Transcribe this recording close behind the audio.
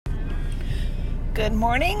Good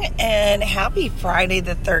morning and happy Friday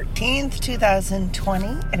the 13th, 2020.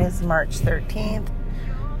 It is March 13th,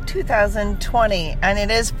 2020, and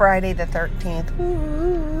it is Friday the 13th.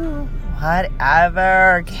 Woo,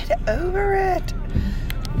 whatever. Get over it.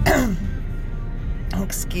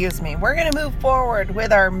 Excuse me. We're going to move forward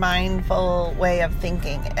with our mindful way of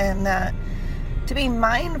thinking, and that to be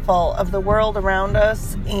mindful of the world around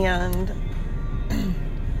us and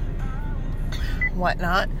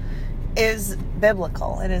whatnot is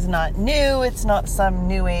biblical. It is not new. It's not some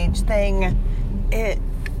new age thing.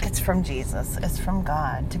 It's from Jesus. It's from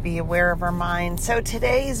God to be aware of our mind. So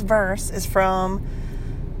today's verse is from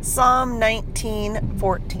Psalm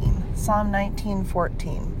 19:14. Psalm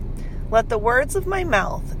 19:14. Let the words of my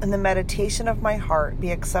mouth and the meditation of my heart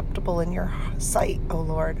be acceptable in your sight, O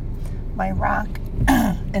Lord, my rock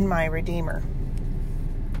and my redeemer.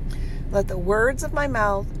 Let the words of my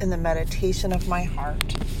mouth and the meditation of my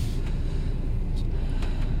heart.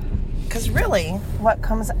 Because really, what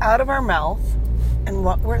comes out of our mouth and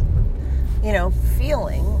what we're,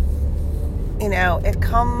 feeling, it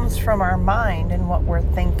comes from our mind and what we're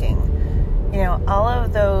thinking. All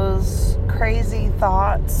of those crazy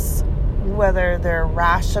thoughts, whether they're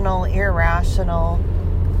rational, irrational,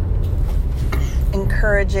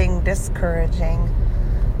 encouraging, discouraging,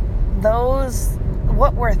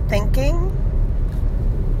 what we're thinking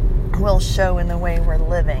will show in the way we're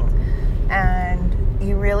living. And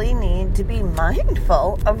you really need to be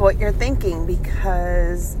mindful of what you're thinking,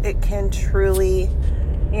 because it can truly,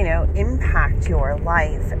 impact your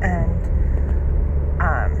life. And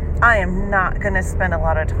I am not going to spend a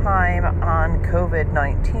lot of time on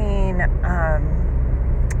COVID-19.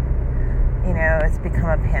 It's become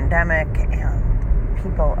a pandemic and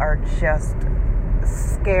people are just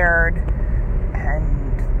scared and,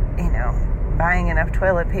 buying enough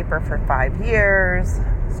toilet paper for 5 years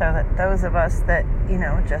so that those of us that,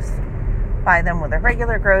 just buy them with the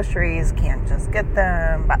regular groceries can't just get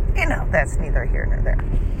them. But, that's neither here nor there.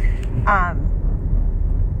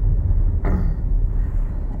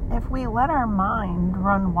 If we let our mind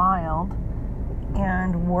run wild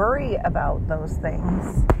and worry about those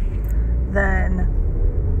things, then,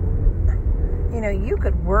 you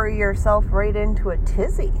could worry yourself right into a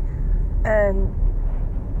tizzy. And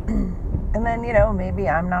then, maybe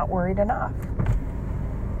I'm not worried enough.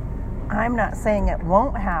 I'm not saying it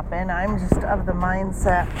won't happen. I'm just of the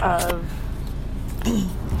mindset of,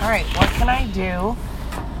 all right, what can I do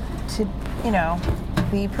to,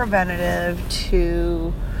 be preventative,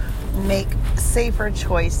 to make safer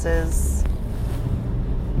choices,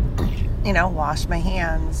 wash my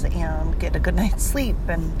hands and get a good night's sleep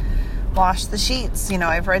and wash the sheets.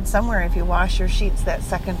 I've read somewhere if you wash your sheets that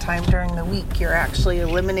second time during the week, you're actually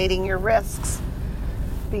eliminating your risks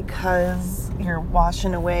because you're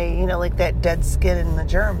washing away, like that dead skin and the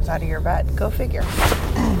germs out of your bed. Go figure.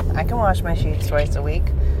 I can wash my sheets twice a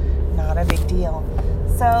week. Not a big deal.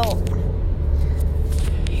 So,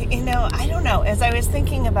 I don't know. As I was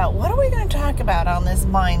thinking about what are we going to talk about on this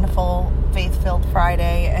mindful, faith-filled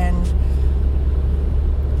Friday, and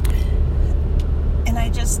I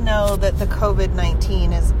just know that the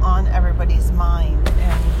COVID-19 is on everybody's mind.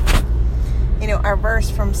 And, our verse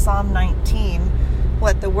from Psalm 19,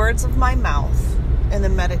 let the words of my mouth and the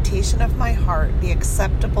meditation of my heart be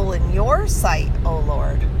acceptable in your sight, O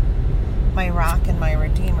Lord, my rock and my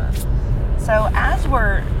redeemer. So as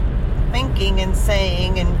we're thinking and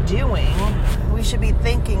saying and doing, we should be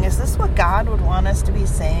thinking, is this what God would want us to be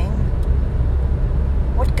saying?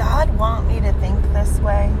 Would God want me to think this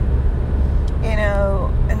way?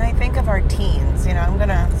 And I think of our teens, I'm going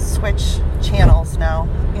to switch channels now.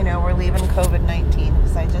 We're leaving COVID-19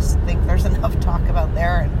 because I just think there's enough talk about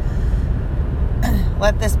there. And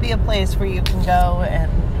let this be a place where you can go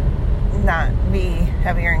and not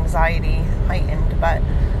have your anxiety heightened. But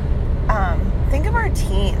think of our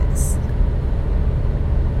teens.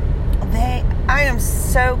 I am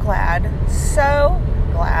so glad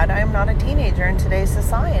I am not a teenager in today's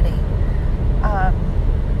society.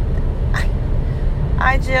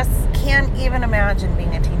 I just can't even imagine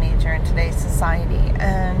being a teenager in today's society.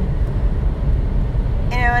 And,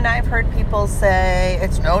 and I've heard people say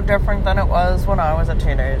it's no different than it was when I was a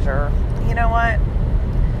teenager. You know what?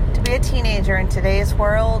 To be a teenager in today's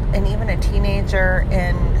world, and even a teenager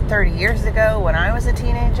in 30 years ago when I was a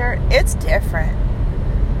teenager, it's different.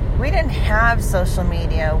 We didn't have social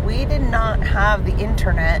media. We did not have the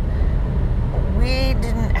internet. We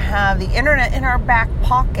didn't have the internet in our back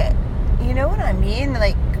pocket. You know what I mean?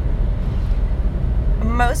 Like,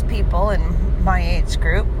 most people in my age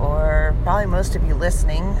group, or probably most of you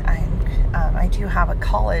listening, I do have a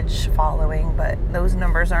college following, but those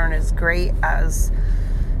numbers aren't as great as,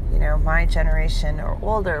 my generation or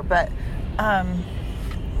older. But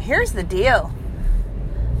here's the deal.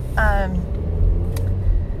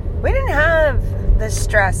 We didn't have the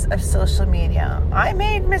stress of social media. I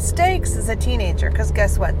made mistakes as a teenager, because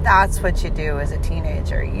guess what? That's what you do as a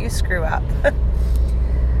teenager. You screw up.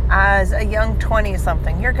 As a young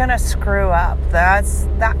 20-something, you're going to screw up.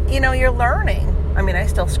 You're learning. I mean, I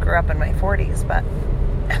still screw up in my 40s, but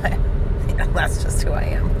that's just who I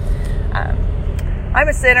am. I'm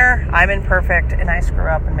a sinner, I'm imperfect, and I screw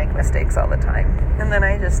up and make mistakes all the time. And then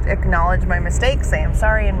I just acknowledge my mistakes, say I'm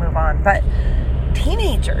sorry, and move on. But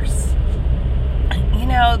teenagers,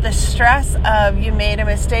 the stress of you made a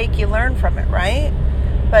mistake, you learn from it, right?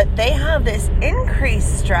 But they have this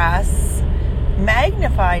increased stress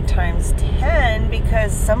magnified times 10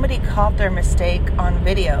 because somebody caught their mistake on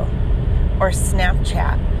video or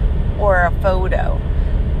Snapchat or a photo.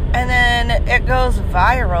 And then it goes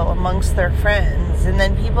viral amongst their friends and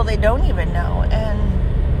then people they don't even know. And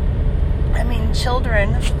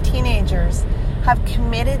children, teenagers have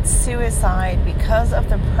committed suicide because of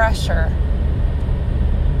the pressure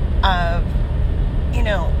of,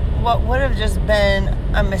 what would have just been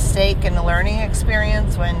a mistake and a learning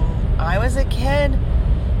experience when I was a kid,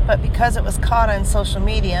 but because it was caught on social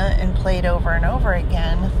media and played over and over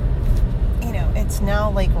again, it's now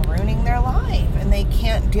like ruining their life and they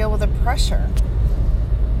can't deal with the pressure.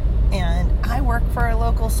 And I work for a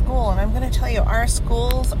local school, and I'm going to tell you, our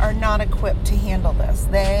schools are not equipped to handle this.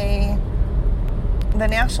 The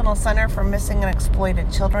National Center for Missing and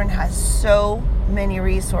Exploited Children has so many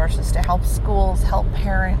resources to help schools, help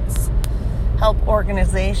parents, help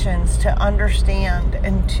organizations to understand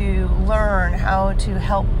and to learn how to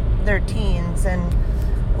help their teens and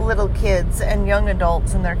little kids and young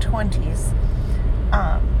adults in their 20s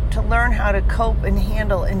to learn how to cope and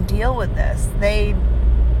handle and deal with this.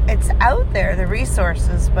 It's out there, the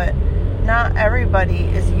resources, but not everybody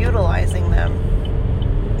is utilizing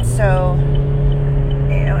them. So,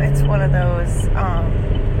 it's one of those,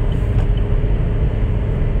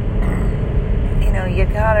 you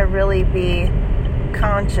gotta really be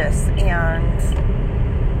conscious and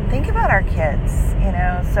think about our kids,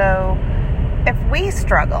 So if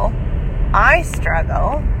I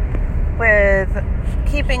struggle with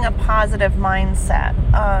keeping a positive mindset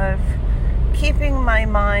of keeping my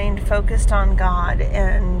mind focused on God,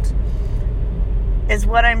 and is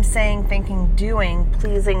what I'm saying, thinking, doing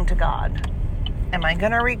pleasing to God? Am I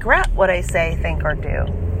going to regret what I say, think, or do?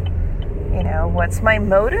 What's my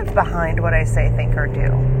motive behind what I say, think, or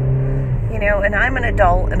do? And I'm an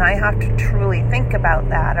adult and I have to truly think about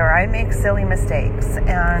that, or I make silly mistakes.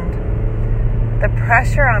 And the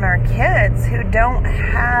pressure on our kids who don't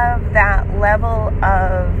have that level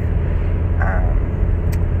of,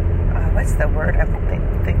 what's the word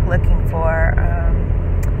I'm looking for?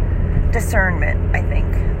 Discernment, I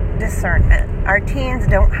think. Discernment. Our teens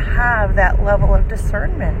don't have that level of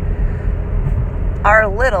discernment. Our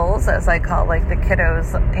littles, as I call like the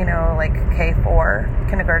kiddos, like K4,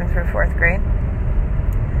 kindergarten through 4th grade,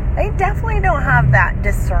 they definitely don't have that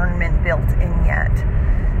discernment built in yet.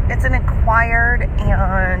 It's an acquired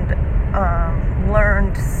and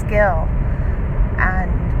learned skill.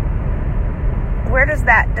 And where does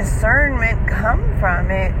that discernment come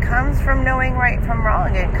from? It comes from knowing right from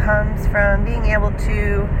wrong. It comes from being able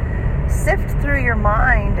to sift through your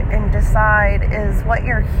mind and decide, is what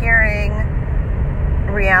you're hearing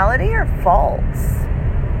reality or false?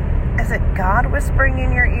 Is it God whispering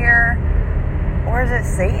in your ear, or is it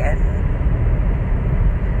Satan?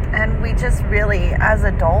 And we just really, as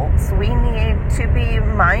adults, we need to be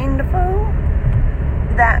mindful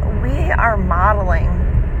that we are modeling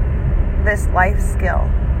this life skill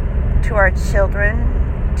to our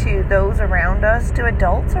children, to those around us, to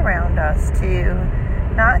adults around us, to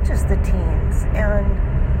not just the teens.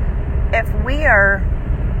 And if we are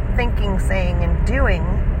thinking, saying, and doing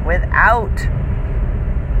without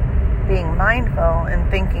being mindful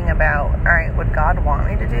and thinking about, all right, would God want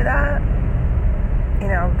me to do that?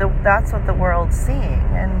 That's what the world's seeing.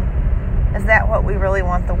 And is that what we really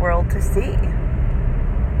want the world to see?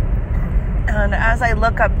 And as I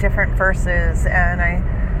look up different verses and I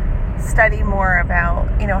study more about,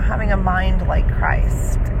 having a mind like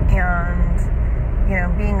Christ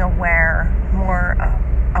and, being aware, more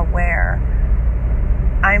aware,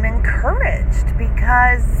 I'm encouraged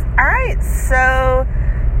because, all right, so,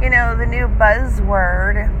 the new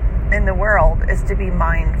buzzword in the world is to be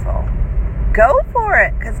mindful. Go for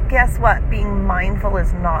it, because guess what? Being mindful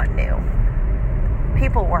is not new.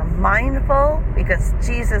 People were mindful because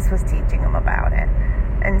Jesus was teaching them about it.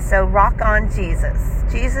 And so rock on Jesus.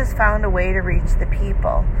 Jesus found a way to reach the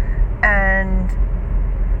people. And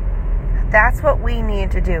that's what we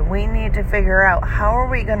need to do. We need to figure out, how are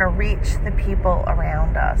we going to reach the people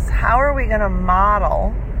around us? How are we going to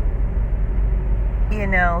model,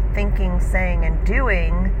 thinking, saying, and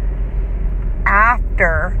doing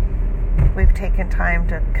after we've taken time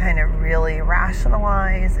to kind of really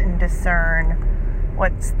rationalize and discern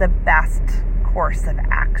what's the best course of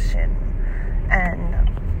action.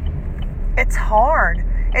 And it's hard.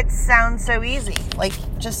 It sounds so easy. Like,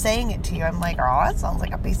 just saying it to you, I'm like, oh, that sounds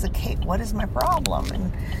like a piece of cake. What is my problem?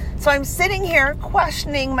 And so I'm sitting here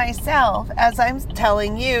questioning myself as I'm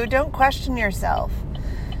telling you, don't question yourself.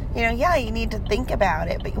 Yeah, you need to think about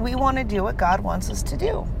it, but we want to do what God wants us to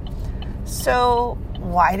do. So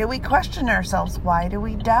why do we question ourselves? Why do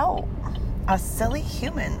we doubt? Us silly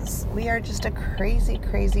humans. We are just a crazy,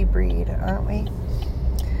 crazy breed, aren't we?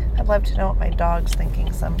 I'd love to know what my dog's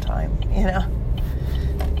thinking sometime,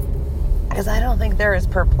 because I don't think they're as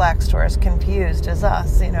perplexed or as confused as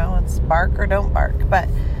us. It's bark or don't bark. But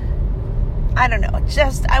I don't know.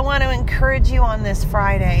 I want to encourage you on this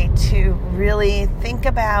Friday to really think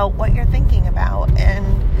about what you're thinking about.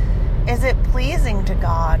 And is it pleasing to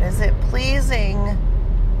God? Is it pleasing,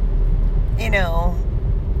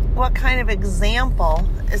 what kind of example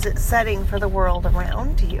is it setting for the world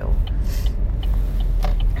around you?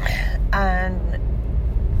 And,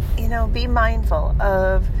 be mindful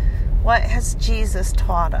of what has Jesus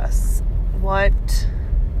taught us? What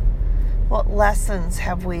lessons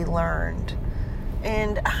have we learned?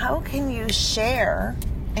 And how can you share,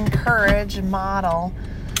 encourage, model,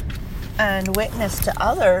 and witness to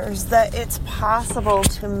others that it's possible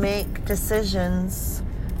to make decisions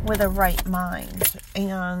with a right mind,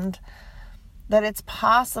 and that it's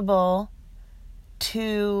possible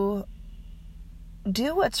to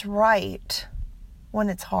do what's right when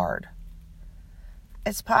it's hard.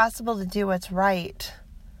 It's possible to do what's right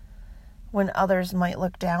when others might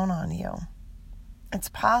look down on you. It's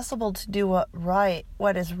possible to do what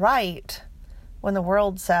is right when the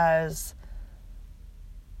world says,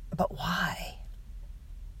 but why?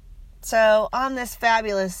 So on this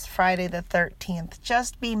fabulous Friday the 13th,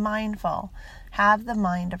 just be mindful. Have the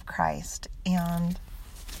mind of Christ and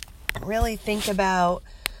really think about,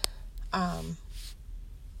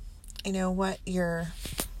 what you're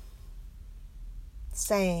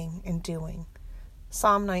saying and doing.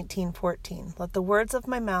 Psalm 19:14. Let the words of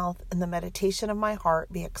my mouth and the meditation of my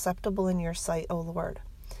heart be acceptable in your sight, O Lord,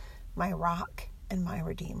 my rock and my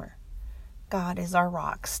redeemer. God is our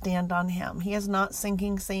rock. Stand on him. He is not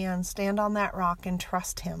sinking sand. Stand on that rock and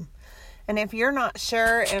trust him. And if you're not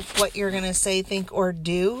sure if what you're going to say, think, or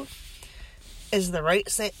do is the right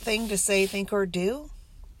thing to say, think, or do,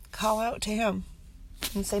 call out to him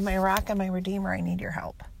and say, my rock and my redeemer, I need your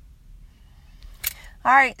help.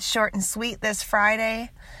 All right, short and sweet this Friday.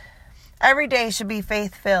 Every day should be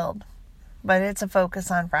faith-filled, but it's a focus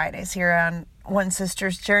on Fridays here on One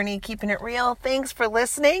Sister's Journey, keeping it real. Thanks for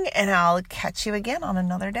listening, and I'll catch you again on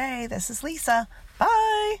another day. This is Lisa. Bye.